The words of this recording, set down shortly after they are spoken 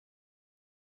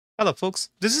Hello folks,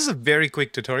 this is a very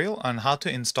quick tutorial on how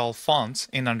to install fonts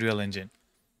in Unreal Engine.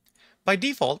 By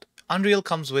default, Unreal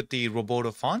comes with the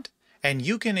Roboto font, and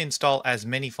you can install as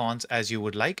many fonts as you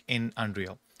would like in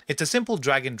Unreal. It's a simple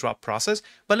drag and drop process,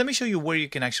 but let me show you where you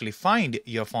can actually find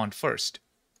your font first.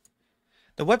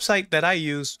 The website that I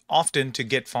use often to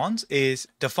get fonts is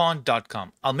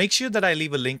dafont.com. I'll make sure that I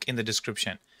leave a link in the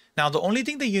description. Now, the only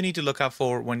thing that you need to look out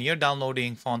for when you're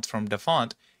downloading fonts from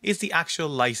Dafont is the actual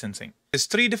licensing. There's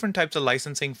 3 different types of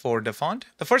licensing for Dafont.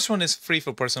 The first one is free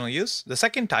for personal use. The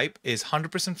second type is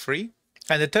 100% free.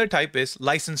 And the third type is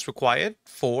license required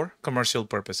for commercial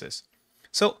purposes.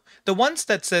 So the ones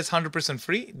that says 100%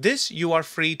 free, this you are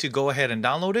free to go ahead and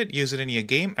download it, use it in your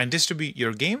game and distribute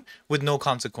your game with no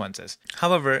consequences.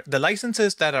 However, the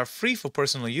licenses that are free for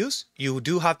personal use, you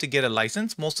do have to get a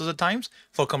license most of the times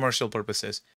for commercial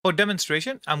purposes. For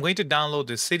demonstration, I'm going to download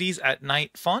the Cities at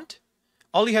Night font.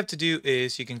 All you have to do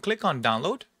is you can click on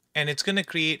download and it's going to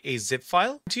create a zip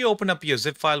file. Once you open up your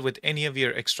zip file with any of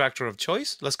your extractor of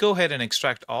choice, let's go ahead and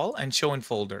extract all and show in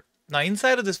folder. Now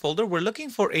inside of this folder, we're looking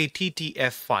for a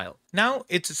TTF file. Now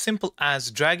it's as simple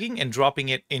as dragging and dropping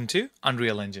it into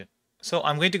Unreal Engine. So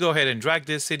I'm going to go ahead and drag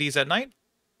this Cities at Night,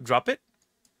 drop it,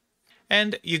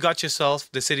 and you got yourself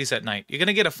the Cities at Night. You're going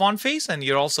to get a font face and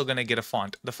you're also going to get a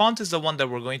font. The font is the one that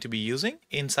we're going to be using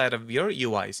inside of your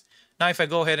UIs. Now if I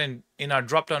go ahead and in our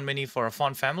drop-down menu for a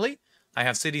font family, I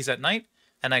have Cities at Night,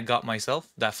 and I got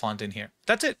myself that font in here.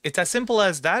 That's it. It's as simple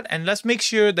as that. And let's make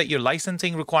sure that your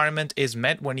licensing requirement is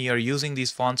met when you're using these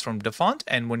fonts from Dafont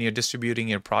and when you're distributing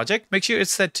your project. Make sure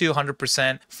it's set to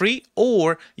 100% free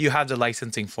or you have the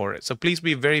licensing for it. So please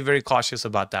be very, very cautious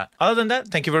about that. Other than that,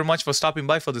 thank you very much for stopping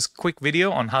by for this quick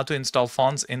video on how to install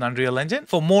fonts in Unreal Engine.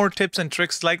 For more tips and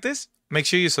tricks like this, make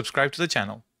sure you subscribe to the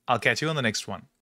channel. I'll catch you on the next one.